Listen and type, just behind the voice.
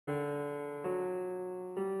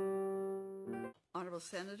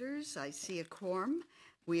Senators. I see a quorum.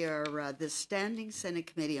 We are the Standing Senate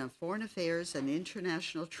Committee on Foreign Affairs and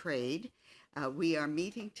International Trade. We are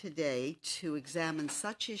meeting today to examine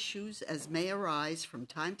such issues as may arise from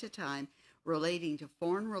time to time relating to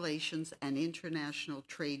foreign relations and international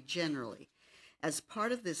trade generally. As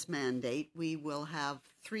part of this mandate, we will have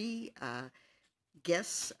three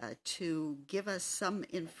guests to give us some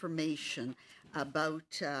information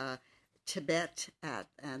about Tibet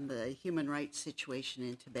and the human rights situation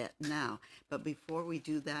in Tibet now. But before we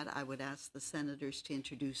do that, I would ask the senators to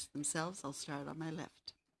introduce themselves. I'll start on my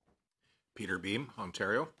left. Peter Beam,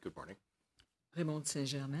 Ontario. Good morning. Raymond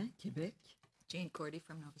Saint-Germain, Quebec. Jane Cordy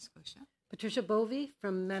from Nova Scotia. Patricia Bovey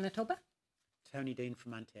from Manitoba. Tony Dean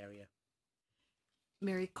from Ontario.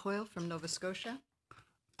 Mary Coyle from Nova Scotia.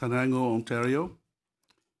 Tarango, Ontario.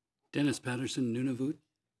 Dennis Patterson, Nunavut.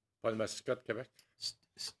 Paul Mascot, Quebec.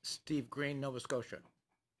 Steve Green, Nova Scotia.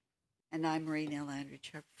 And I'm Rainelle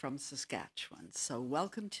Andrichuk from Saskatchewan. So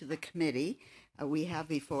welcome to the committee. We have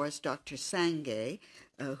before us Dr. Sangay,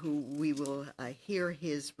 who we will hear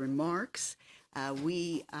his remarks.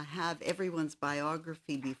 We have everyone's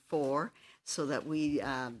biography before so that we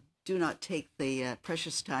do not take the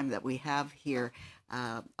precious time that we have here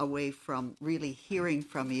away from really hearing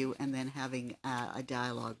from you and then having a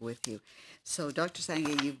dialogue with you. So, Dr.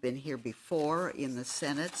 Sangay, you've been here before in the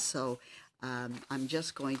Senate, so I'm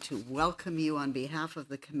just going to welcome you on behalf of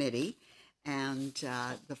the committee, and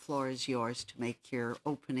the floor is yours to make your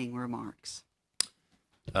opening remarks.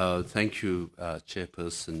 Thank you,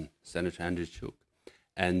 Chairperson Senator Andrichuk,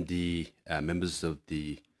 and the members of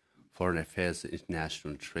the Foreign Affairs and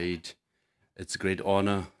International Trade. It's a great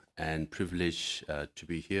honor and privilege to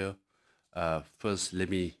be here. First, let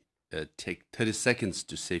me take 30 seconds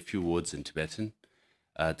to say a few words in Tibetan.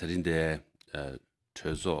 Tarinde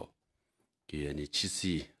Trezo, ki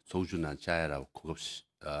chisi sojuna chayara kogopsh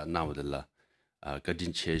nawadala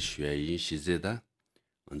gadin che shue yin shizeda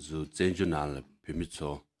anzu zenjunal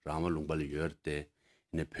pimitso rama lungbal yorde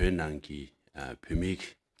ne pönangi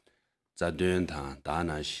pimik zadön ta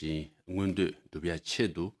dana shi ngundu dubya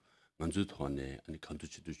chedu manzu thone ani kantu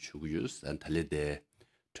chidu chuguyus an talede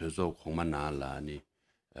Trezo khongmanala ni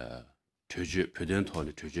töje pöden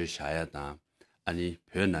thone töje shayada ani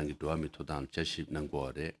pönangi doami todan chashib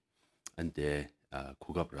nangore ande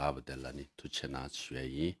kugap rabadelani tuchena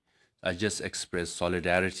shweyi. I just express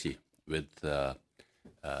solidarity with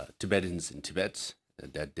Tibetans in Tibet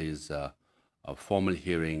that there is a formal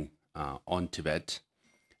hearing on Tibet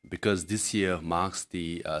because this year marks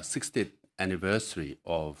the 60th anniversary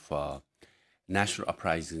of National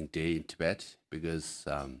Uprising Day in Tibet because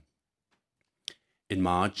in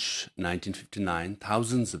March 1959,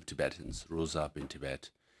 thousands of Tibetans rose up in Tibet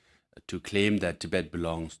to claim that Tibet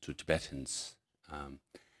belongs to Tibetans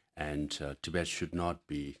and Tibet should not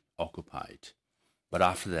be occupied. But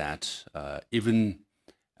after that, even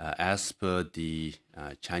as per the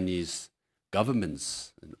Chinese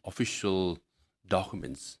government's official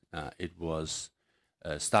documents, it was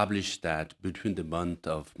established that between the month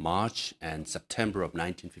of March and September of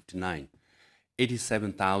 1959,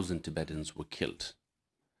 87,000 Tibetans were killed.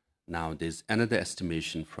 Now, there's another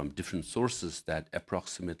estimation from different sources that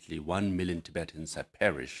approximately 1 million Tibetans have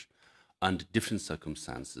perished under different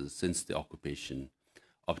circumstances since the occupation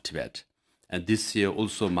of Tibet. And this year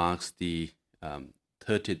also marks the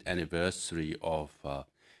 30th anniversary of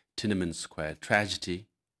Tiananmen Square tragedy,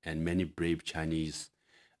 and many brave Chinese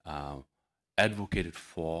advocated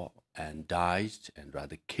for and died and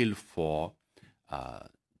rather killed for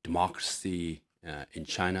democracy in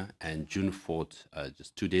China. And June 4th,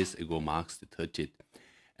 just 2 days ago, marks the 30th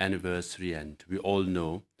anniversary. And we all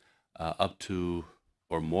know up to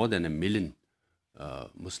or more than 1 million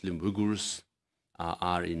Muslim Uyghurs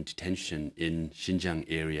are in detention in Xinjiang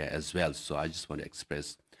area as well. So I just want to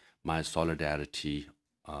express my solidarity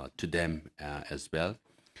to them as well.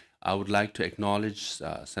 I would like to acknowledge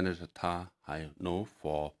Senator Ta Hai-no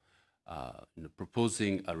for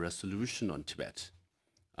proposing a resolution on Tibet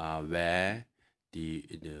where the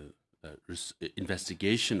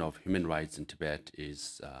investigation of human rights in Tibet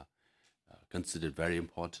is considered very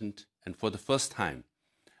important. And for the first time,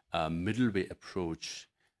 a middle way approach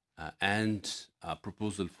and a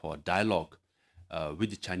proposal for dialogue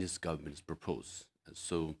with the Chinese government is proposed.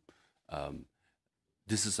 So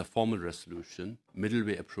this is a formal resolution. Middle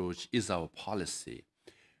way approach is our policy,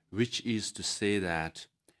 which is to say that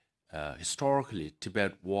historically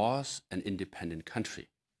Tibet was an independent country.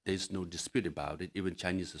 There is no dispute about it. Even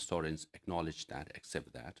Chinese historians acknowledge that,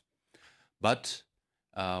 accept that. But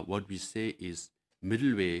what we say is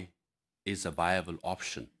middle way is a viable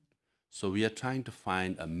option. So we are trying to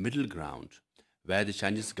find a middle ground where the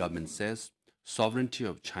Chinese government says sovereignty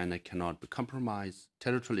of China cannot be compromised,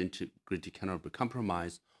 territorial integrity cannot be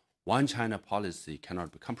compromised, one China policy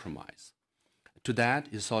cannot be compromised. To that,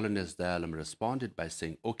 His Holiness the Dalai Lama responded by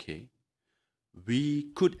saying, okay,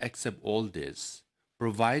 we could accept all this,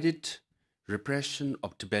 provided repression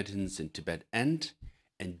of Tibetans in Tibet end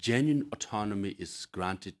and genuine autonomy is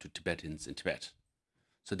granted to Tibetans in Tibet.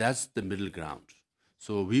 So that's the middle ground.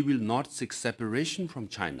 So we will not seek separation from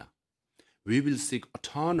China. We will seek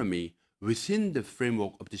autonomy within the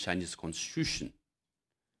framework of the Chinese constitution.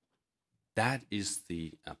 That is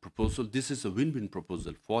the proposal. This is a win-win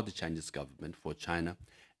proposal for the Chinese government, for China,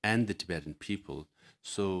 and the Tibetan people.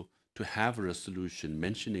 So to have a resolution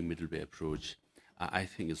mentioning middle way approach, I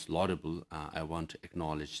think is laudable. I want to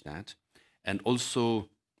acknowledge that. And also,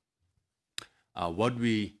 what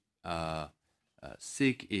we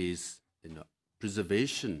seek is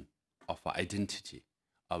preservation of our identity,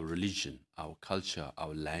 our religion, our culture,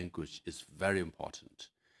 our language is very important.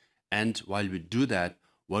 And while we do that,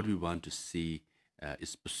 what we want to see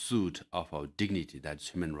is pursuit of our dignity, that's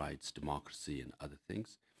human rights, democracy, and other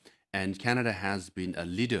things. And Canada has been a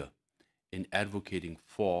leader in advocating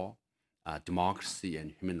for democracy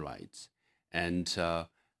and human rights. And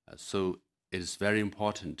so it is very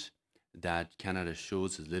important that Canada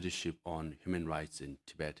shows its leadership on human rights in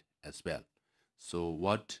Tibet as well. So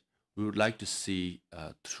what we would like to see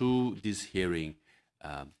through this hearing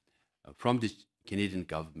from the Canadian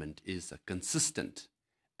government is a consistent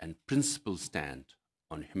and principled stand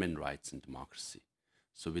on human rights and democracy.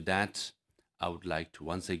 So with that, I would like to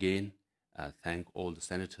once again thank all the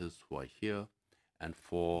senators who are here and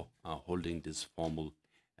for holding this formal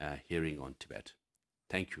hearing on Tibet.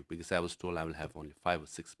 Thank you, because I was told I will have only 5 or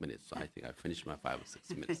 6 minutes, so I think I finished my 5 or 6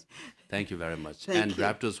 minutes. Thank you very much. Thank you.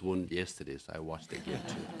 Raptors won yesterday, so I watched the game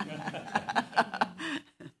too.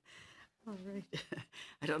 All right.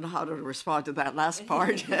 I don't know how to respond to that last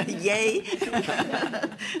part. Yay.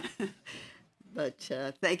 But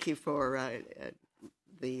thank you for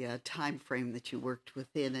the time frame that you worked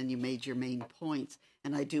within, and you made your main points.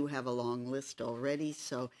 And I do have a long list already,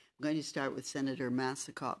 so I'm going to start with Senator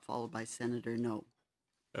Massicott, followed by Senator No.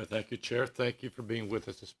 Thank you, Chair. Thank you for being with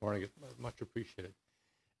us this morning. It's much appreciated.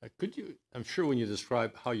 Could you, I'm sure when you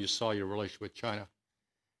describe how you saw your relationship with China,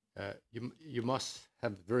 you must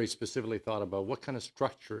have very specifically thought about what kind of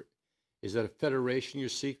structure. Is that a federation you're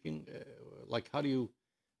seeking? Like, how do you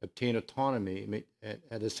obtain autonomy and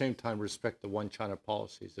at the same time respect the one China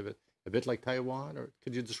policies? A bit like Taiwan, or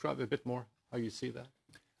could you describe a bit more how you see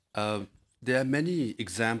that? There are many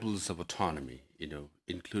examples of autonomy,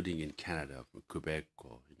 including in Canada, Quebec,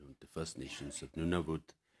 or the First Nations of Nunavut,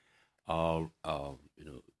 or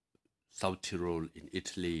South Tyrol in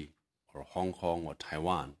Italy, or Hong Kong, or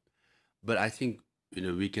Taiwan. But I think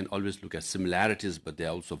we can always look at similarities, but there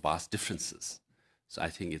are also vast differences. So I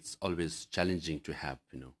think it's always challenging to have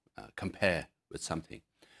compare with something.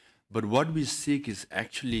 But what we seek is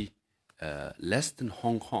actually less than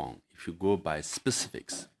Hong Kong if you go by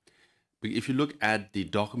specifics. If you look at the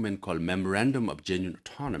document called Memorandum of Genuine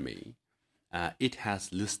Autonomy, it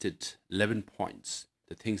has listed 11 points,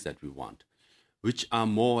 the things that we want, which are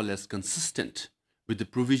more or less consistent with the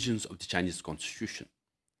provisions of the Chinese Constitution.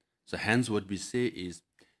 So hence what we say is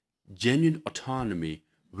genuine autonomy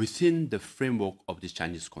within the framework of the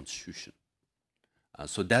Chinese Constitution.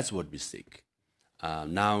 So that's what we seek.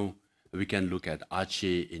 Now we can look at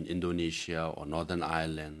Aceh in Indonesia, or Northern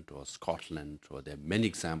Ireland, or Scotland, or there are many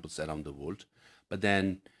examples around the world. But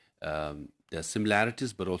then there are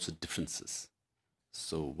similarities, but also differences.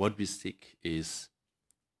 So what we seek is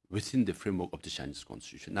within the framework of the Chinese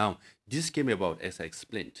Constitution. Now, this came about, as I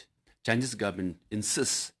explained. Chinese government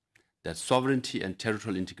insists that sovereignty and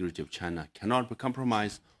territorial integrity of China cannot be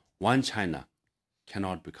compromised. One China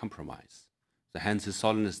cannot be compromised. So hence His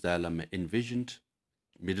Holiness the Dalai Lama envisioned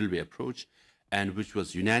middle way approach, and which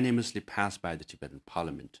was unanimously passed by the Tibetan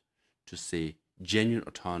Parliament to say genuine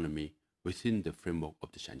autonomy within the framework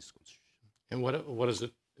of the Chinese Constitution. And what is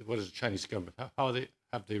it? What is the Chinese government? How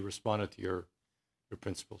have they responded to your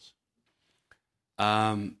principles?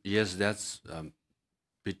 Yes, that's a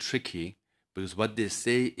bit tricky, because what they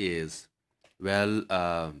say is, well,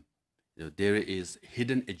 there is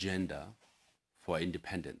hidden agenda for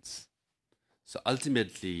independence. So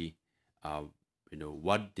ultimately,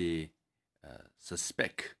 what they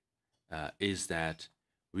suspect is that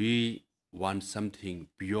we want something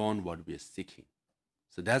beyond what we are seeking.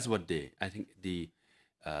 So that's what I think the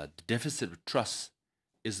deficit of trust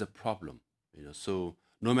is the problem. So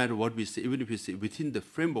no matter what we say, even if we say within the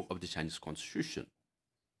framework of the Chinese Constitution,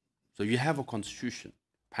 so you have a constitution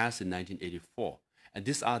passed in 1984, And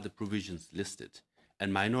these are the provisions listed.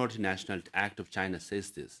 And Minority Nationality Act of China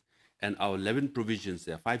says this. And our 11 provisions,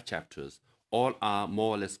 there are 5 chapters, all are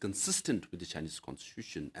more or less consistent with the Chinese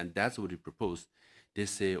constitution. And that's what we propose. They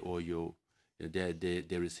say,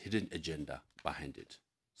 there is hidden agenda behind it.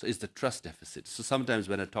 So it's the trust deficit. So sometimes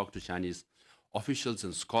when I talk to Chinese officials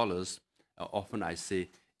and scholars, often I say,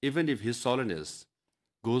 even if His Holiness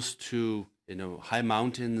goes to high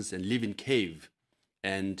mountains and live in cave,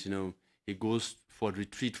 and he goes for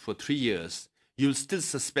retreat for 3 years, you'll still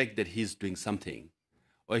suspect that he's doing something.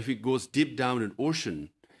 Or if he goes deep down in ocean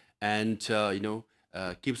and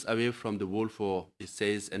keeps away from the world for, it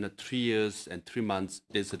says, in 3 years and 3 months,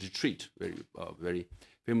 there's a retreat, very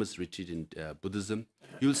famous retreat in Buddhism,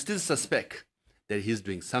 you'll still suspect that he's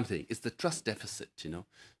doing something. It's the trust deficit,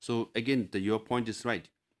 So again, your point is right.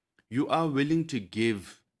 You are willing to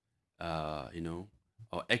give, or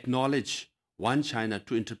acknowledge one China,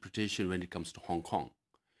 two interpretation when it comes to Hong Kong.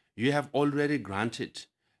 You have already granted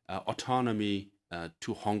autonomy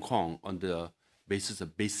to Hong Kong on the basis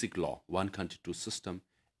of basic law, one country, two system,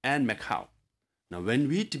 and Macau. Now, when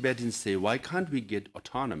we Tibetans say, why can't we get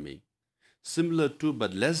autonomy similar to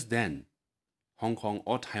but less than Hong Kong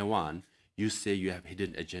or Taiwan, you say you have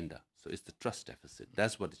hidden agenda. So it's the trust deficit.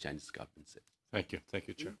 That's what the Chinese government said. Thank you. Thank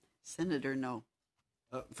you, Chair. Senator No.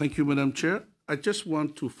 Thank you, Madam Chair. I just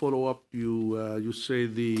want to follow up. You say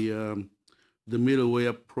the middle way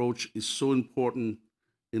approach is so important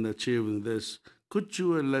in achieving this. Could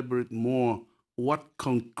you elaborate more what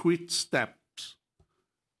concrete steps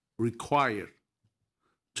required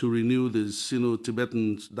to renew the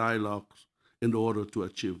Sino-Tibetan dialogues in order to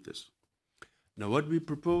achieve this? Now, what we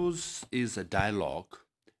propose is a dialogue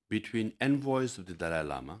between envoys of the Dalai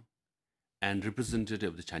Lama and representative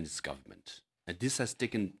of the Chinese government. And this has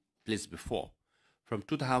taken place before. From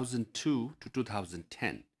 2002 to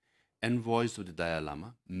 2010, envoys of the Dalai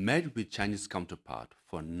Lama met with Chinese counterpart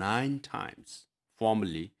for 9 times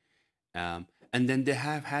formally, and then they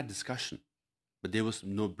have had discussion, but there was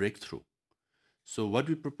no breakthrough. So what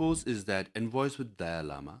we propose is that envoys with Dalai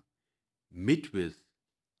Lama meet with,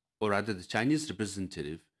 or rather the Chinese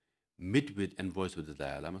representative meet with envoys with the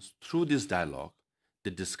Dalai Lama. Through this dialogue,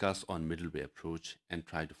 they discuss on middle way approach and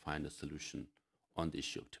try to find a solution on the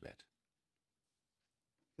issue of Tibet.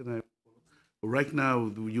 Right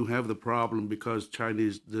now, you have the problem because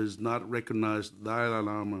Chinese does not recognize Dalai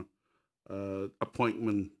Lama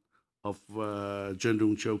appointment of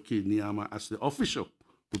Zhendong Choki Nyama as the official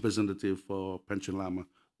representative for Panchen Lama.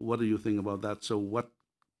 What do you think about that? So what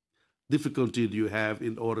difficulty do you have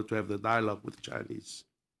in order to have the dialogue with the Chinese?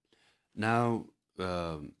 Now,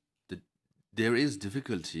 there is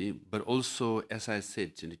difficulty, but also, as I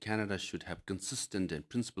said, Canada should have consistent and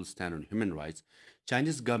principled stand on human rights.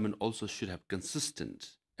 Chinese government also should have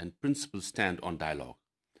consistent and principled stand on dialogue.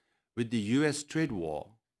 With the U.S. trade war,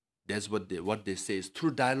 that's what they say is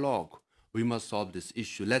through dialogue, we must solve this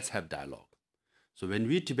issue. Let's have dialogue. So when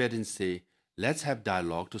we Tibetans say, let's have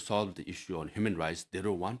dialogue to solve the issue on human rights, they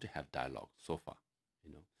don't want to have dialogue so far.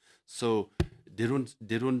 So they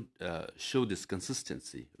don't show this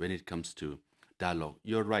consistency when it comes to dialogue.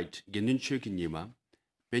 You're right. Gendun Choki Nyima,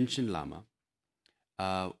 Panchen Lama,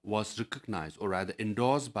 was recognized, or rather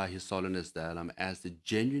endorsed by His Holiness Dalai Lama as the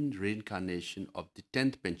genuine reincarnation of the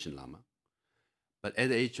 10th Panchen Lama. But at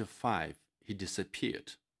the age of 5, he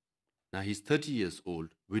disappeared. Now he's 30 years old.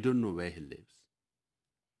 We don't know where he lives.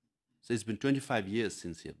 So it's been 25 years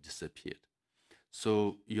since he has disappeared.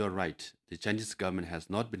 So you're right. The Chinese government has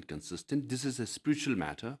not been consistent. This is a spiritual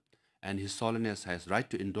matter, and His Holiness has right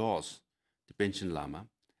to endorse the Panchen Lama,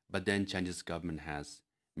 but then Chinese government has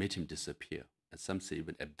made him disappear, and some say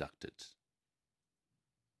even abducted.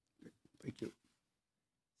 Thank you.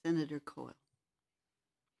 Senator Coyle.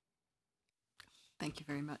 Thank you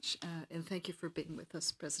very much. And thank you for being with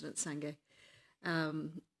us, President Sangay.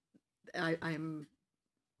 I'm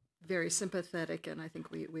very sympathetic, and I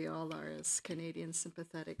think we all are as Canadians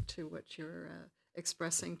sympathetic to what you're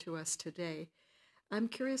expressing to us today. I'm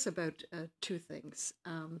curious about 2 things.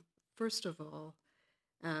 First of all,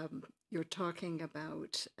 you're talking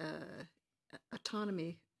about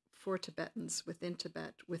autonomy for Tibetans within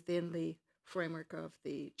Tibet, within the framework of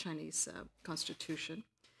the Chinese Constitution,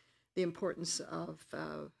 the importance of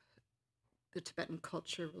the Tibetan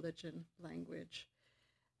culture, religion, language.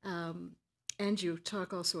 And you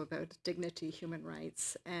talk also about dignity, human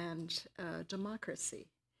rights, and democracy.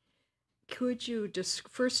 Could you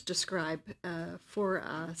first describe for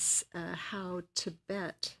us how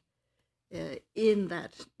Tibet, in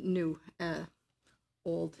that new,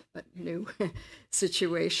 old but new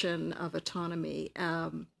situation of autonomy,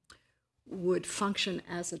 would function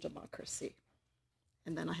as a democracy?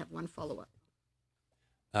 And then I have one follow-up.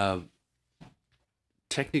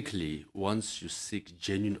 Technically, once you seek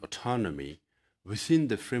genuine autonomy within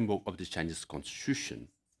the framework of the Chinese constitution,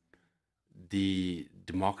 the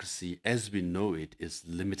democracy as we know it is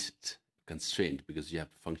limited, constrained, because you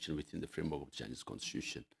have to function within the framework of the Chinese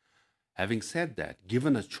constitution. Having said that,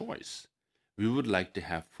 given a choice, we would like to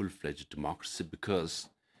have full-fledged democracy because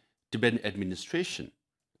Tibetan administration,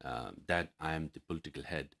 that I am the political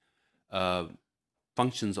head,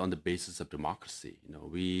 functions on the basis of democracy. You know,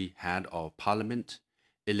 we had our parliament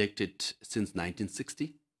elected since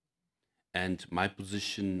 1960, and my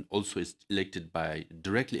position also is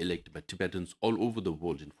directly elected by Tibetans all over the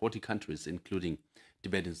world in 40 countries, including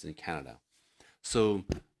Tibetans in Canada. So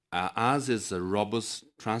ours is a robust,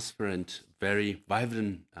 transparent, very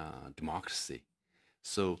vibrant democracy.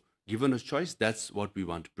 So given a choice, that's what we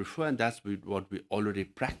want to prefer, and that's what we already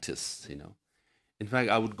practice, you know. In fact,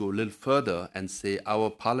 I would go a little further and say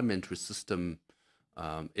our parliamentary system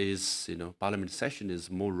parliament session is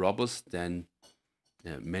more robust than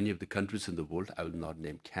many of the countries in the world. I will not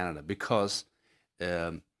name Canada because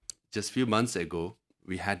just a few months ago,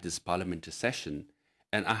 we had this parliamentary session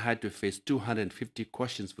and I had to face 250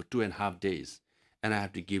 questions for 2.5 days. And I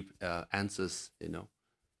have to give answers,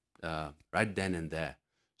 right then and there.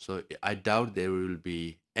 So I doubt there will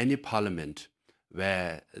be any parliament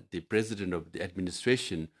where the president of the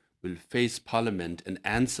administration will face parliament and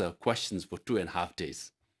answer questions for 2.5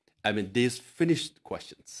 days. I mean, these finished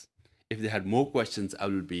questions. If they had more questions, I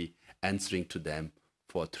will be answering to them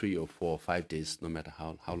for 3 or 4 or 5 days, no matter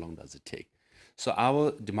how long does it take. So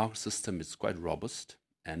our democracy system is quite robust,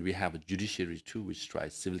 and we have a judiciary too, which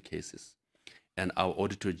tries civil cases. And our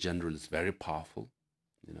Auditor General is very powerful,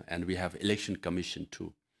 and we have election commission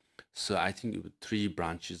too. So I think with 3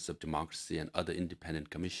 branches of democracy and other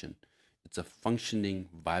independent commission, it's a functioning,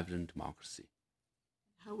 vibrant democracy.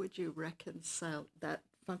 How would you reconcile that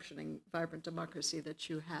functioning, vibrant democracy that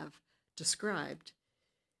you have described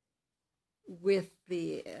with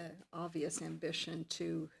the obvious ambition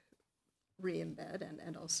to re-embed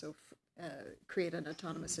and also create an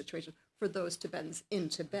autonomous situation for those Tibetans in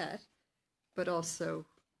Tibet, but also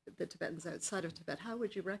the Tibetans outside of Tibet? How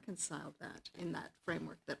would you reconcile that in that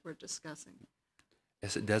framework that we're discussing?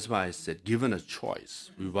 Yes, that's why I said, given a choice,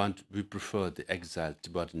 we prefer the exiled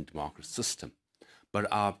Tibetan democracy system. But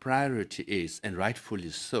our priority is, and rightfully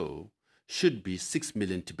so, should be 6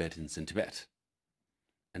 million Tibetans in Tibet.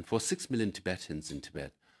 And for 6 million Tibetans in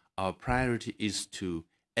Tibet, our priority is to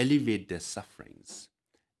alleviate their sufferings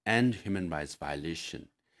and human rights violation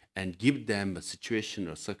and give them a situation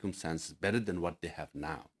or circumstances better than what they have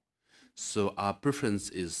now. So our preference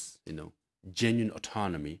is, genuine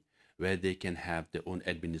autonomy, where they can have their own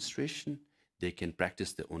administration, they can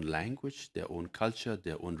practice their own language, their own culture,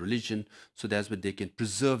 their own religion, so that's where they can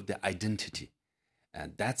preserve their identity.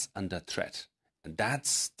 And that's under threat. And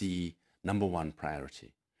that's the number one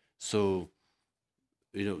priority. So,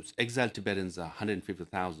 exiled Tibetans are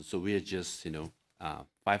 150,000, so we are just,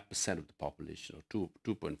 5% of the population, or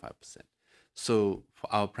 2.5%. So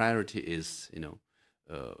our priority is,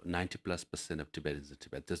 90+% of Tibetans in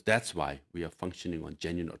Tibet. That's why we are functioning on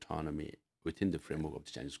genuine autonomy within the framework of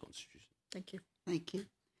the Chinese Constitution. Thank you. Thank you.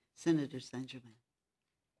 Senator Saint-Germain.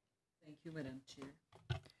 Thank you, Madam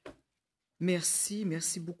Chair.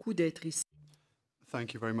 Merci beaucoup d'être ici.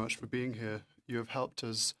 Thank you very much for being here. You have helped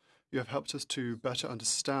us to better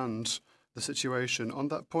understand the situation. On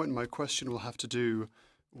that point, my question will have to do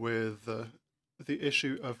with the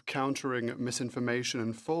issue of countering misinformation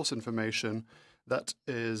and false information that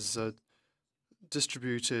is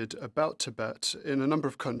distributed about Tibet in a number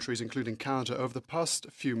of countries, including Canada. Over the past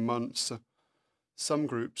few months, some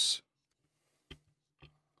groups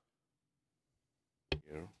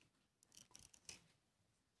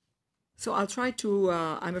So I'll try to,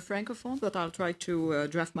 I'm a Francophone, but I'll try to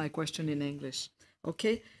draft my question in English.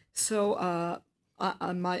 Okay? So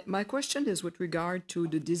my question is with regard to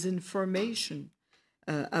the disinformation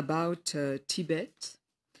about Tibet.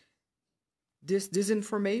 This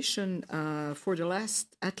disinformation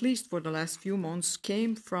at least for the last few months,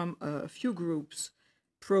 came from a few groups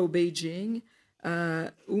pro-Beijing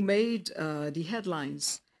who made the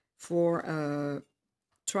headlines for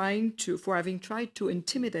having tried to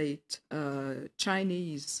intimidate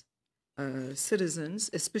Chinese citizens,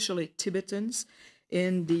 especially Tibetans,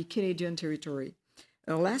 in the Canadian territory.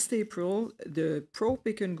 Last April, the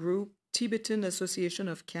pro-Peking group Tibetan Association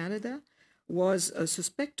of Canada was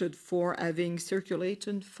suspected for having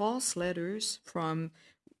circulated false letters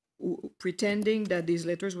pretending that these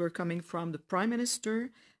letters were coming from the Prime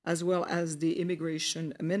Minister as well as the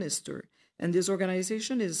Immigration Minister. And this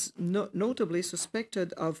organization is notably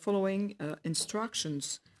suspected of following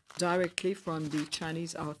instructions directly from the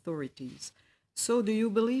Chinese authorities. So do you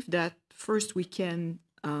believe that first we can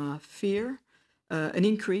fear an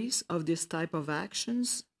increase of this type of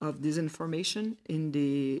actions, of disinformation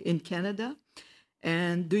in Canada?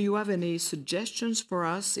 And do you have any suggestions for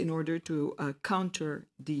us in order to counter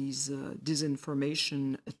these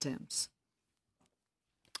disinformation attempts?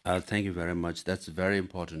 Thank you very much. That's a very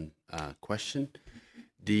important question.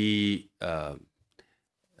 The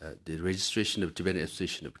registration of Tibetan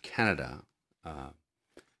Association of Canada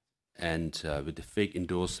and with the fake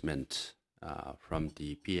endorsement from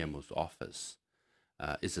the PMO's office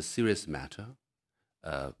is a serious matter,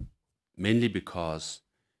 mainly because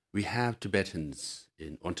we have Tibetans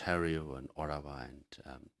in Ontario and Ottawa and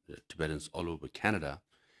Tibetans all over Canada,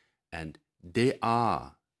 and they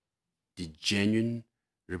are the genuine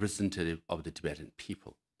representative of the Tibetan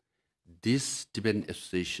people. This Tibetan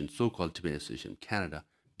Association, so-called Tibetan Association of Canada,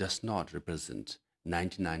 does not represent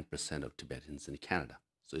 99% of Tibetans in Canada.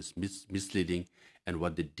 So it's misleading, and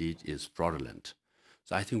what they did is fraudulent.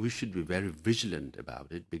 So I think we should be very vigilant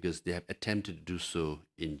about it, because they have attempted to do so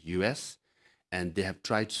in US, and they have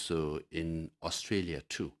tried so in Australia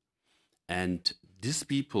too. And these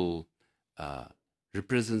people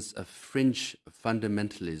represents a fringe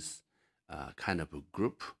fundamentalist kind of a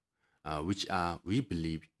group, which are, we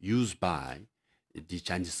believe, used by the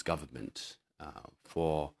Chinese government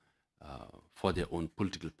for their own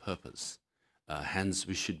political purpose. Hence,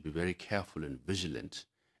 we should be very careful and vigilant.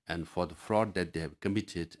 And for the fraud that they have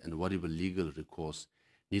committed, and whatever legal recourse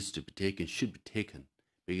needs to be taken, should be taken.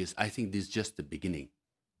 Because I think this is just the beginning.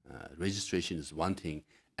 Registration is one thing,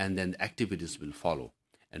 and then the activities will follow.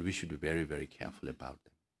 And we should be very, very careful about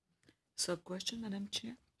them. Sub-question, Madam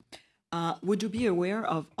Chair. Would you be aware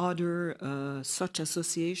of other such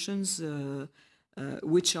associations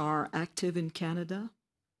which are active in Canada?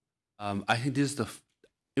 I think this is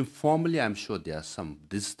informally, I'm sure there are some.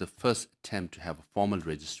 This is the first attempt to have a formal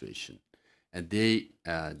registration. And they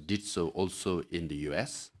did so also in the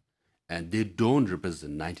US. And they don't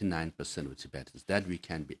represent 99% of Tibetans. That we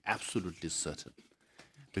can be absolutely certain.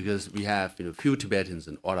 Because we have few Tibetans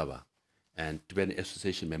in Ottawa, and Tibetan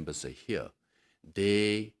Association members are here.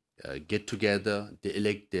 They get together, they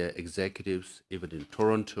elect their executives, even in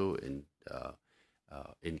Toronto,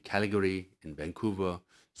 in Calgary, in Vancouver.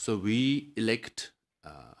 So we elect,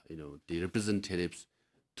 the representatives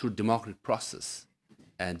through democratic process,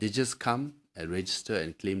 and they just come and register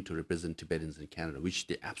and claim to represent Tibetans in Canada, which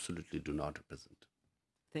they absolutely do not represent.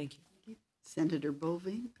 Thank you. Senator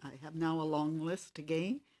Bovey, I have now a long list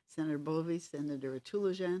again. Senator Bovey, Senator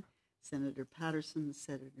Atulajan, Senator Patterson,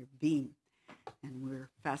 Senator Beam. And we're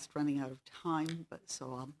fast running out of time, but so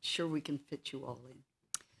I'm sure we can fit you all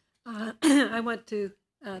in. I want to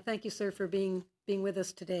thank you, sir, for being with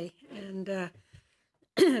us today. And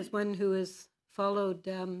as one who has followed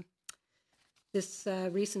this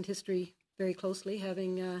recent history very closely,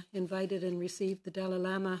 having invited and received the Dalai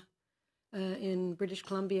Lama in British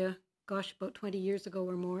Columbia, about 20 years ago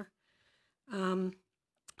or more,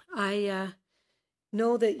 I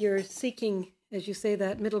know that you're seeking, as you say,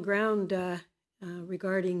 that middle ground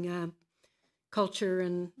regarding culture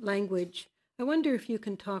and language. I wonder if you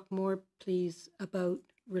can talk more, please, about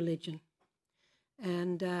religion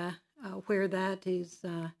and where that is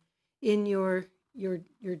in your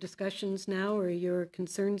discussions now or your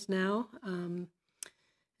concerns now. And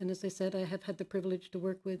as I said, I have had the privilege to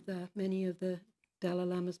work with many of the Dalai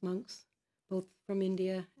Lama's monks, both from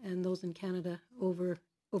India and those in Canada, over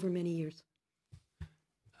many years.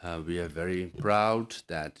 We are very proud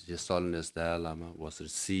that His Holiness Dalai Lama was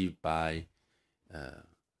received by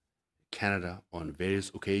Canada on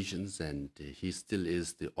various occasions, and he still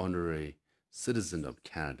is the honorary citizen of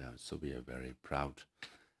Canada. So we are very proud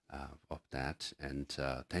of that. And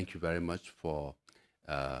thank you very much for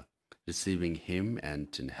receiving him and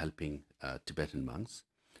in helping Tibetan monks.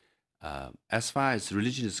 As far as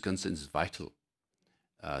religion is concerned, it's vital.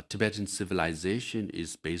 Tibetan civilization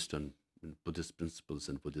is based on Buddhist principles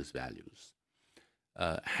and Buddhist values.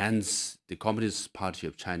 Hence, the Communist Party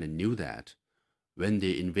of China knew that when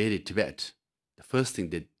they invaded Tibet, the first thing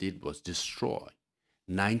they did was destroy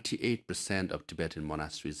 98% of Tibetan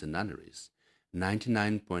monasteries and nunneries.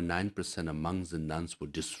 99.9% of monks and nuns were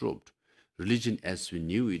disrobed. Religion as we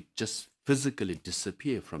knew it just physically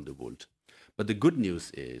disappeared from the world. But the good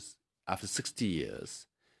news is, after 60 years,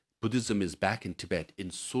 Buddhism is back in Tibet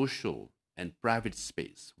in social and private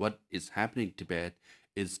space. What is happening in Tibet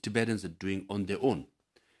is Tibetans are doing on their own.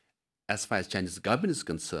 As far as Chinese government is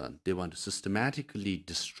concerned, they want to systematically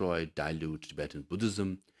destroy, dilute Tibetan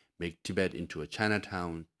Buddhism, make Tibet into a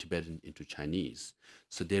Chinatown, Tibetan into Chinese.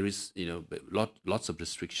 So there is, lots of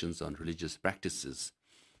restrictions on religious practices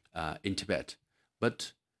in Tibet.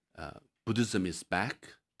 But Buddhism is back.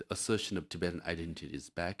 The assertion of Tibetan identity is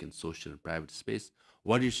back in social and private space.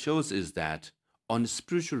 What it shows is that on the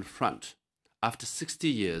spiritual front, after 60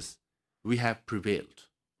 years, we have prevailed,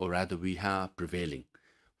 or rather we are prevailing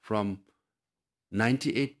from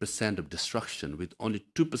 98% of destruction with only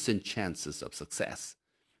 2% chances of success.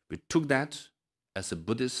 We took that as a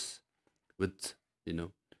Buddhist with,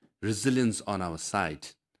 resilience on our side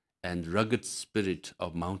and rugged spirit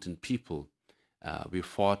of mountain people. We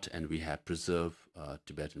fought and we have preserved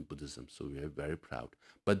Tibetan Buddhism, so we are very proud.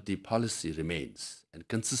 But the policy remains, and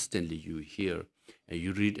consistently you hear and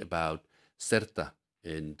you read about Serta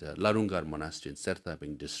in the Larungar Monastery in Serta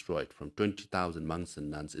being destroyed. From 20,000 monks and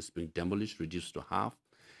nuns is being demolished, reduced to half,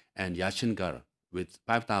 and Yashingar with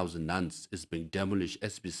 5,000 nuns is being demolished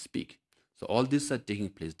as we speak. So all these are taking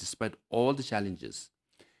place despite all the challenges.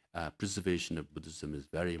 Preservation of Buddhism is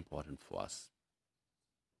very important for us.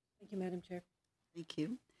 Thank you, Madam Chair. Thank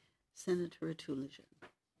you. Senator Atulajan.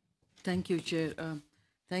 Thank you, Chair.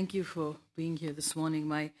 Thank you for being here this morning.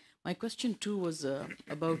 My question too was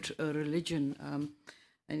about religion,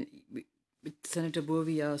 and with Senator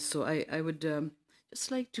Bovia. So I would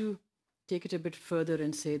just like to take it a bit further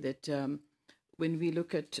and say that when we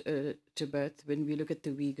look at Tibet, when we look at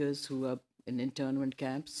the Uyghurs who are in internment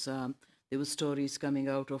camps, there were stories coming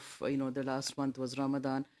out of the last month was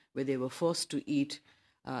Ramadan, where they were forced to eat,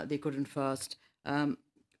 they couldn't fast.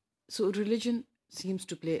 So religion seems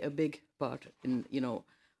to play a big part in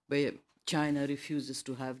where China refuses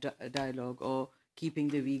to have a dialogue, or keeping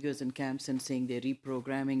the Uyghurs in camps and saying they're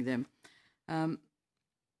reprogramming them.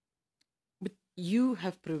 But you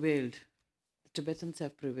have prevailed. The Tibetans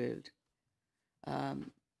have prevailed.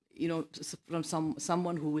 From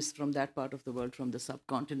someone who is from that part of the world, from the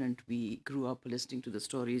subcontinent, we grew up listening to the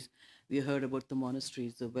stories. We heard about the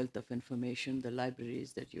monasteries, the wealth of information, the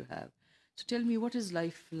libraries that you have. So tell me, what is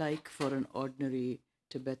life like for an ordinary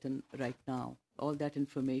Tibetan right now? All that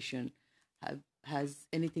information, has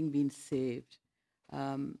anything been saved?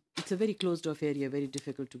 It's a very closed-off area, very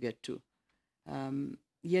difficult to get to.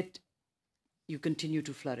 Yet you continue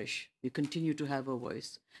to flourish. You continue to have a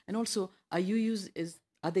voice. And also, are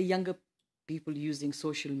the younger people using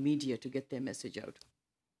social media to get their message out?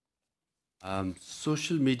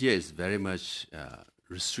 Social media is very much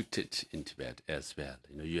restricted in Tibet as well.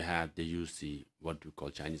 They use what we call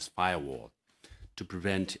Chinese firewall to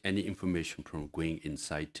prevent any information from going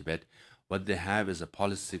inside Tibet. What they have is a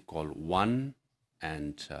policy called 1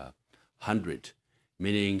 and 100,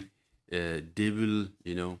 meaning they will,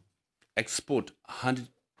 export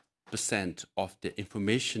 100% of the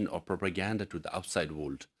information or propaganda to the outside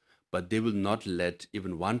world, but they will not let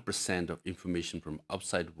even 1% of information from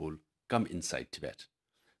outside world come inside Tibet.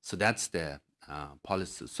 So that's their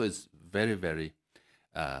policy. So it's very, very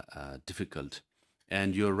difficult.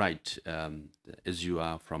 And you're right, as you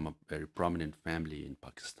are from a very prominent family in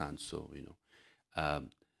Pakistan, so,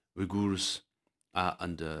 Uyghurs are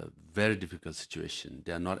under very difficult situation.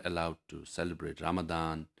 They are not allowed to celebrate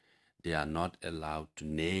Ramadan. They are not allowed to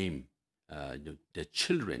name their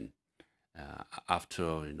children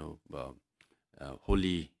after,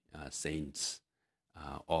 holy saints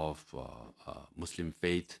of Muslim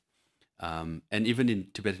faith. And even in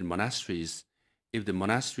Tibetan monasteries, if the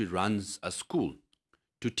monastery runs a school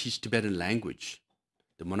to teach Tibetan language,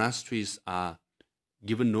 the monasteries are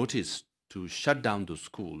given notice to shut down those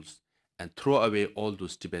schools and throw away all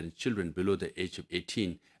those Tibetan children below the age of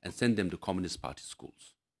 18 and send them to Communist Party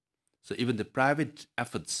schools. So even the private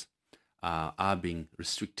efforts are being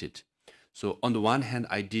restricted. So on the one hand,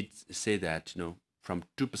 I did say that, from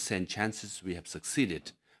 2% chances we have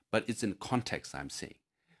succeeded, but it's in context, I'm saying.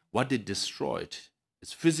 What they destroyed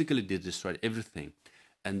is physically they destroyed everything.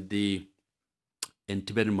 And in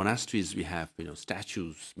Tibetan monasteries, we have,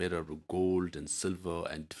 statues made out of gold and silver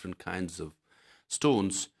and different kinds of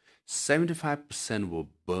stones. 75% were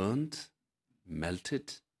burned,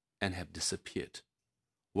 melted, and have disappeared.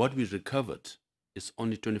 What we recovered is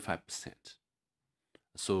only 25%.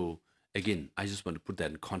 So again, I just want to put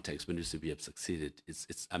that in context. When you say we have succeeded,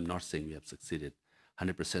 I'm not saying we have succeeded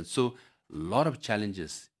 100%. So a lot of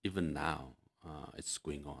challenges even now it's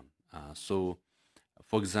going on. So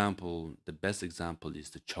for example, the best example is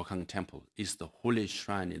the Chokhang Temple. It's the holiest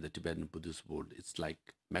shrine in the Tibetan Buddhist world. It's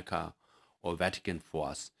like Mecca or Vatican for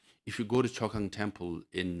us. If you go to Chokhang Temple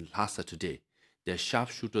in Lhasa today, there are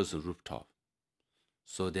sharpshooters on rooftop.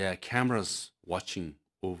 So there are cameras watching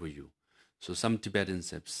over you. So some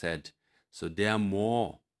Tibetans have said, so there are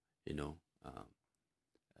more,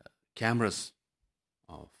 cameras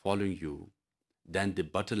following you than the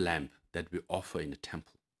butter lamp that we offer in the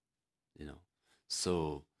temple.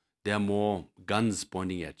 So there are more guns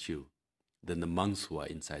pointing at you than the monks who are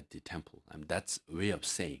inside the temple. That's a way of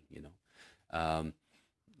saying.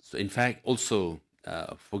 So in fact, also,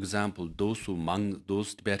 for example, those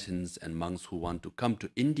Tibetans and monks who want to come to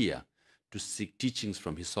India to seek teachings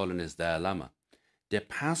from His Holiness Dalai Lama, their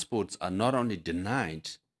passports are not only denied,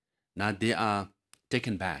 now they are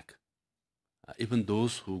taken back, even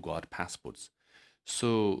those who got passports.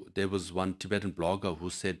 So there was one Tibetan blogger who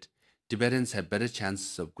said, Tibetans have better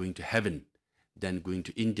chances of going to heaven than going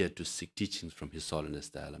to India to seek teachings from His Holiness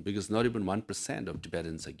Dalai Lama, because not even 1% of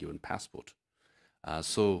Tibetans are given passport.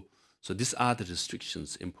 So these are the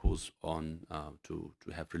restrictions imposed on to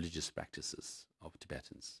have religious practices of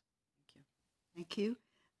Tibetans. Thank you.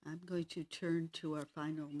 I'm going to turn to our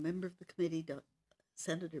final member of the committee,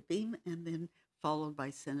 Senator Beam, and then followed by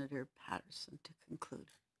Senator Patterson to conclude.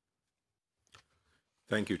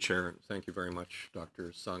 Thank you, Chair. Thank you very much,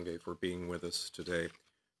 Dr. Sangay, for being with us today.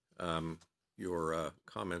 Your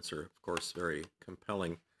comments are, of course, very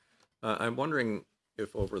compelling. I'm wondering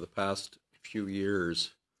if over the past few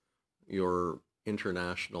years, your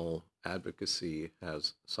international advocacy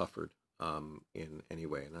has suffered in any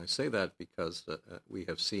way. And I say that because we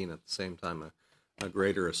have seen at the same time a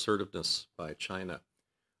greater assertiveness by China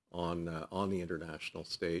on the international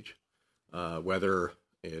stage, whether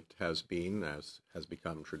it has been, as has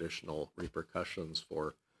become traditional, repercussions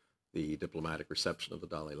for the diplomatic reception of the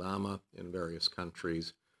Dalai Lama in various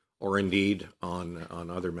countries, or indeed on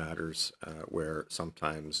other matters where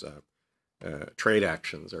sometimes trade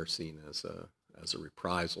actions are seen as a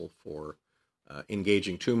reprisal for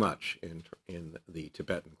engaging too much in the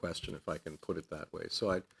Tibetan question, if I can put it that way.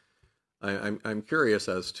 So I'm curious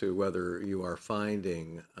as to whether you are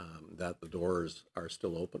finding that the doors are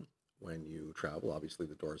still open when you travel. Obviously,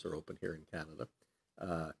 the doors are open here in Canada,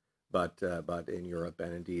 but in Europe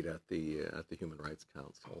and indeed at the Human Rights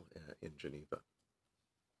Council in Geneva.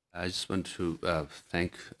 I just want to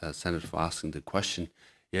thank Senator for asking the question.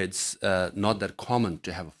 Yeah, it's not that common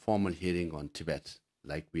to have a formal hearing on Tibet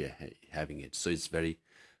like we are having it. So it's very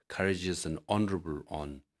courageous and honorable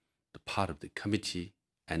on the part of the committee,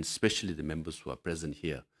 and especially the members who are present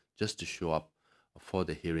here. Just to show up for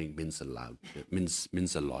the hearing means a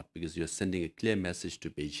lot, because you're sending a clear message to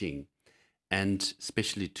Beijing, and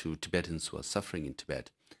especially to Tibetans who are suffering in Tibet,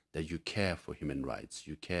 that you care for human rights,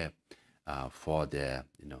 you care for their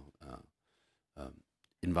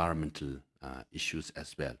environmental issues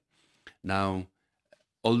as well. Now,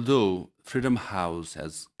 although Freedom House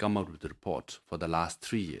has come out with a report for the last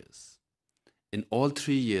 3 years, in all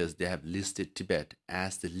 3 years they have listed Tibet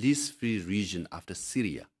as the least free region after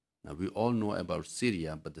Syria. Now, we all know about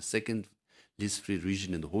Syria, but the second least free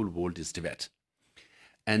region in the whole world is Tibet.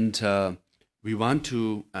 And we want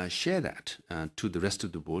to share that to the rest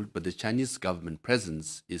of the world, but the Chinese government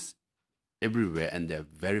presence is everywhere, and they're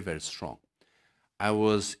very, very strong. I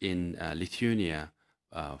was in Lithuania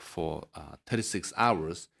for 36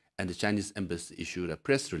 hours, and the Chinese embassy issued a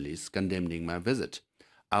press release condemning my visit.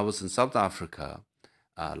 I was in South Africa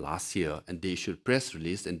last year, and they issued a press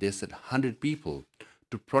release, and they said 100 people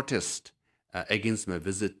to protest against my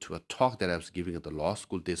visit to a talk that I was giving at the law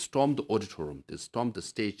school. They stormed the auditorium, they stormed the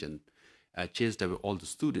stage, and chased away all the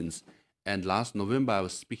students. And last November, I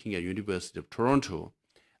was speaking at University of Toronto.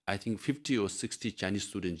 I think 50 or 60 Chinese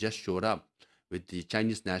students just showed up with the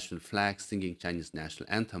Chinese national flag, singing Chinese national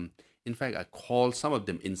anthem. In fact, I called some of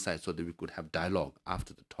them inside so that we could have dialogue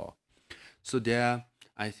after the talk. So there,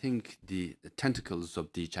 I think the tentacles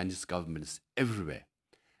of the Chinese government is everywhere.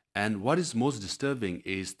 And what is most disturbing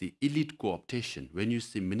is the elite co-optation. When you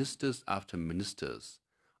see ministers after ministers,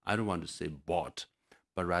 I don't want to say bought,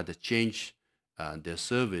 but rather change their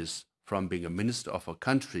service from being a minister of a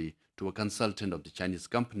country to a consultant of the Chinese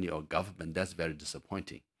company or government, that's very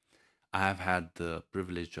disappointing. I have had the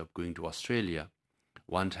privilege of going to Australia.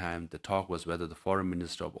 One time the talk was whether the foreign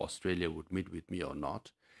minister of Australia would meet with me or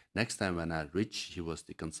not. Next time when I reached, he was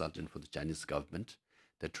the consultant for the Chinese government.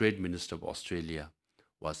 The trade minister of Australia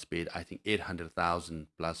was paid, I think,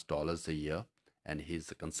 $800,000+ a year, and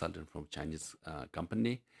he's a consultant from a Chinese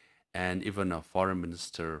company. And even a foreign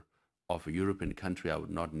minister of a European country I would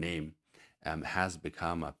not name has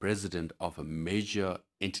become a president of a major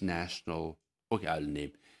international, okay, I'll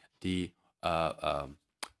name, the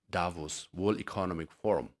Davos World Economic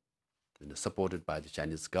Forum, supported by the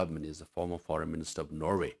Chinese government, is a former foreign minister of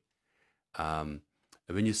Norway.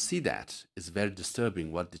 When you see that, it's very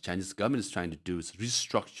disturbing. What the Chinese government is trying to do is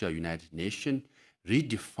restructure United Nations,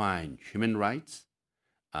 redefine human rights,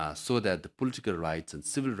 so that the political rights and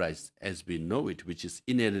civil rights as we know it, which is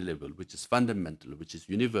inalienable, which is fundamental, which is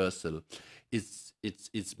universal, it's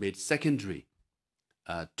made secondary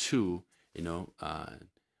to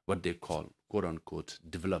what they call quote unquote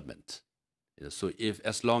development. So if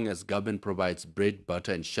as long as government provides bread,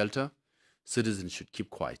 butter, and shelter, citizens should keep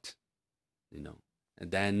quiet,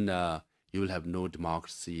 and then you will have no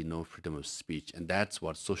democracy, no freedom of speech, and that's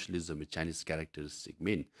what socialism with Chinese characteristic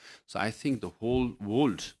mean. So I think the whole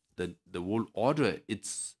world, the world order,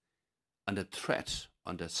 it's under threat,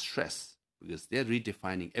 under stress, because they're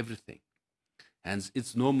redefining everything. And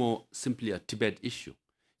it's no more simply a Tibet issue.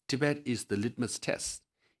 Tibet is the litmus test.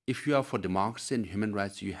 If you are for democracy and human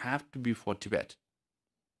rights, you have to be for Tibet.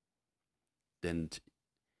 Then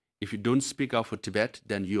if you don't speak out for Tibet,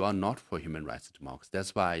 then you are not for human rights and democracy.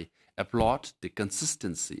 That's why I applaud the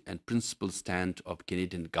consistency and principled stand of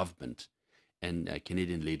Canadian government and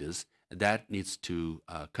Canadian leaders. That needs to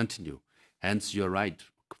continue. Hence, you're right,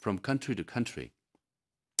 from country to country,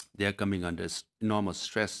 they are coming under enormous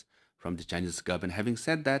stress from the Chinese government. Having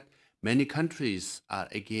said that, many countries are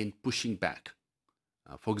again pushing back.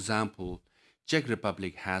 For example, Czech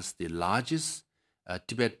Republic has the largest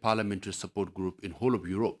Tibet parliamentary support group in whole of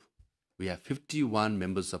Europe. We have 51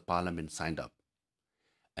 members of parliament signed up.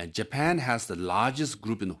 And Japan has the largest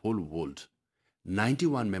group in the whole world.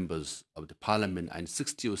 91 members of the parliament and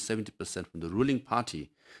 60 or 70% from the ruling party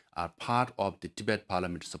are part of the Tibet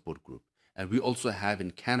parliamentary support group. And we also have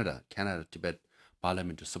in Canada Tibet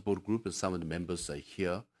parliamentary support group, and some of the members are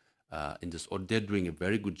here in this, or they're doing a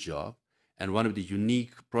very good job. And one of the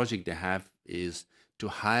unique projects they have is to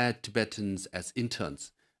hire Tibetans as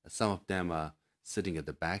interns. Some of them are sitting at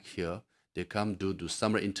the back here. They come do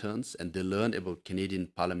summer interns, and they learn about Canadian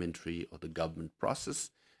parliamentary or the government process,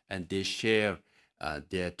 and they share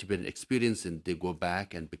their Tibetan experience, and they go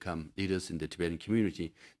back and become leaders in the Tibetan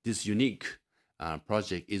community. This unique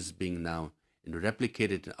project is being now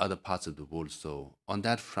replicated in other parts of the world. So on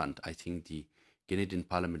that front, I think the Canadian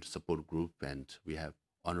Parliament Support Group, and we have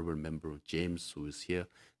Honorable Member James who is here,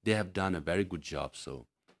 they have done a very good job. So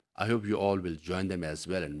I hope you all will join them as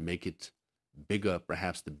well and make it bigger,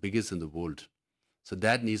 perhaps the biggest in the world. So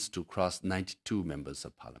that needs to cross 92 members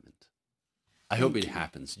of parliament. I hope it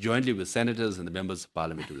happens. Jointly with senators and the members of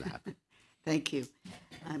parliament, it will happen. Thank you.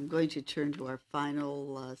 I'm going to turn to our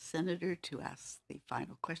final senator to ask the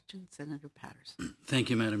final question, Senator Patterson.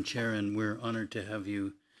 Thank you, Madam Chair, and we're honored to have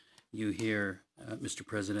you here, Mr.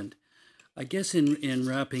 President. I guess in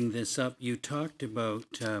wrapping this up, you talked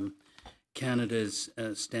about Canada's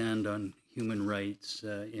stand on human rights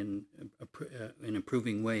in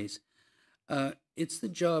improving ways. It's the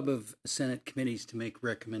job of Senate committees to make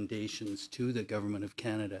recommendations to the Government of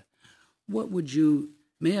Canada.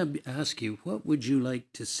 May I ask you, what would you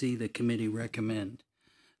like to see the committee recommend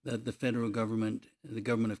that the federal government, the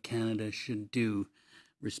Government of Canada, should do,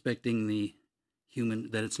 respecting the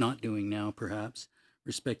that it's not doing now, perhaps,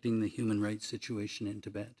 respecting the human rights situation in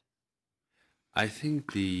Tibet? I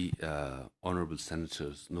think the honorable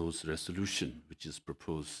senators knows resolution which is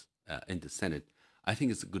proposed in the Senate. I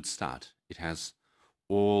think it's a good start. It has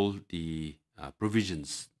all the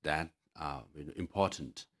provisions that are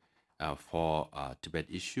important for Tibet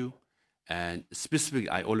issue. And specifically,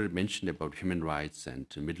 I already mentioned about human rights and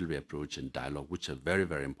middle way approach and dialogue, which are very,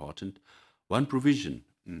 very important. One provision,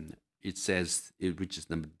 it says, which is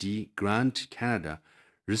number D, grant Canada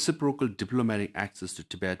reciprocal diplomatic access to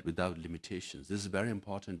Tibet without limitations. This is very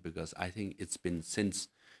important because I think it's been since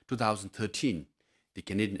 2013, the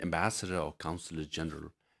Canadian ambassador or consular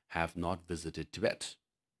general have not visited Tibet,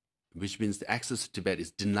 which means the access to Tibet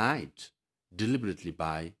is denied deliberately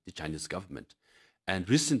by the Chinese government. And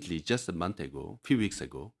recently, just a month ago, a few weeks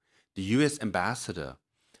ago, the US ambassador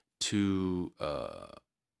to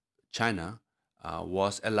China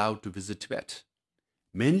was allowed to visit Tibet,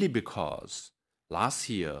 mainly because last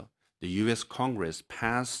year, the US Congress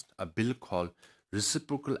passed a bill called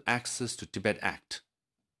Reciprocal Access to Tibet Act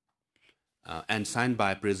and signed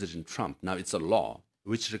by President Trump. Now, it's a law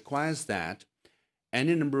which requires that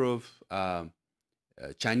any number of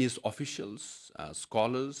Chinese officials,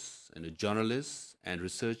 scholars, and journalists, and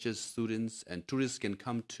researchers, students, and tourists can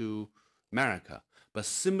come to America. But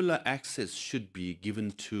similar access should be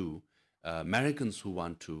given to Americans who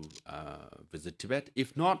want to visit Tibet.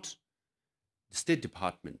 If not, the State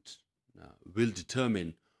Department will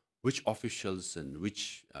determine which officials and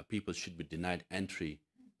which people should be denied entry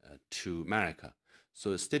to America.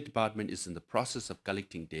 So the State Department is in the process of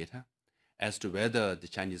collecting data as to whether the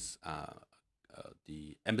Chinese,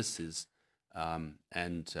 the embassies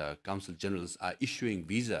and consul generals are issuing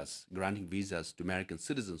visas, granting visas to American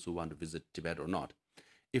citizens who want to visit Tibet or not.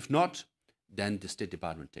 If not, then the State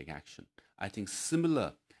Department take action. I think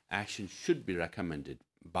similar action should be recommended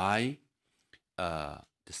by the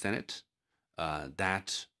Senate,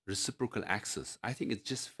 that reciprocal access. I think it's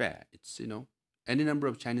just fair. It's, any number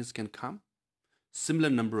of Chinese can come. Similar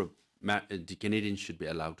number of the Canadians should be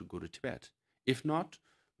allowed to go to Tibet. If not,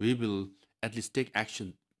 we will at least take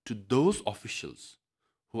action to those officials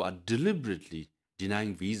who are deliberately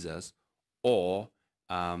denying visas or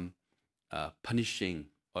punishing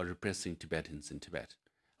or repressing Tibetans in Tibet.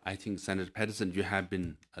 I think, Senator Patterson, you have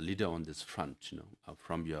been a leader on this front,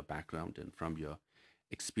 from your background and from your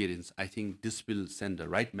experience. I think this will send the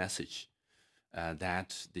right message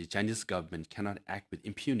that the Chinese government cannot act with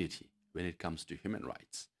impunity when it comes to human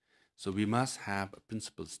rights. So we must have a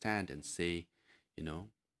principled stand and say,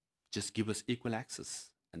 just give us equal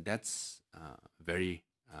access. And that's very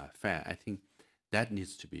fair. I think that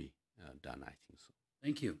needs to be done, I think so.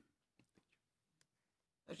 Thank you.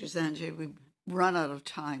 Dr. Sanjay, we run out of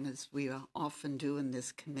time, as we often do in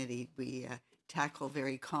this committee. We tackle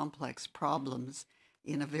very complex problems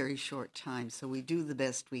in a very short time, so we do the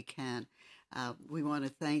best we can. We want to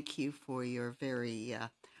thank you for your very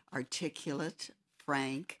articulate,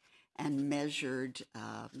 frank, and measured,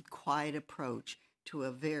 quiet approach to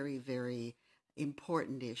a very, very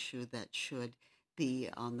important issue that should be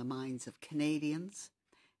on the minds of Canadians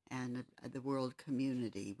and the world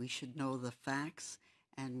community. We should know the facts,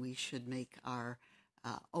 and we should make our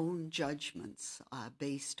own judgments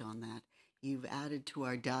based on that. You've added to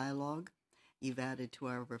our dialogue, you've added to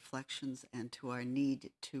our reflections, and to our need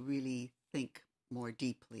to really think more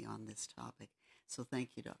deeply on this topic. So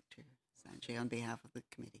thank you, Dr. Sanjay, on behalf of the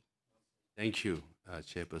committee. Thank you,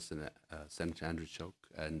 Chairperson Senator Andrew Chok,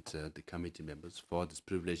 and the committee members for this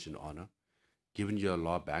privilege and honor. Given your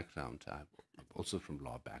law background, I'm also from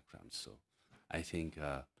law background, so I think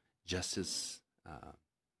justice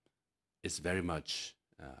is very much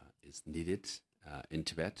is needed in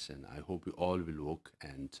Tibet, and I hope we all will work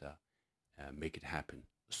and make it happen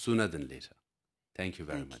sooner than later. Thank you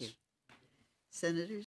very much. Senators?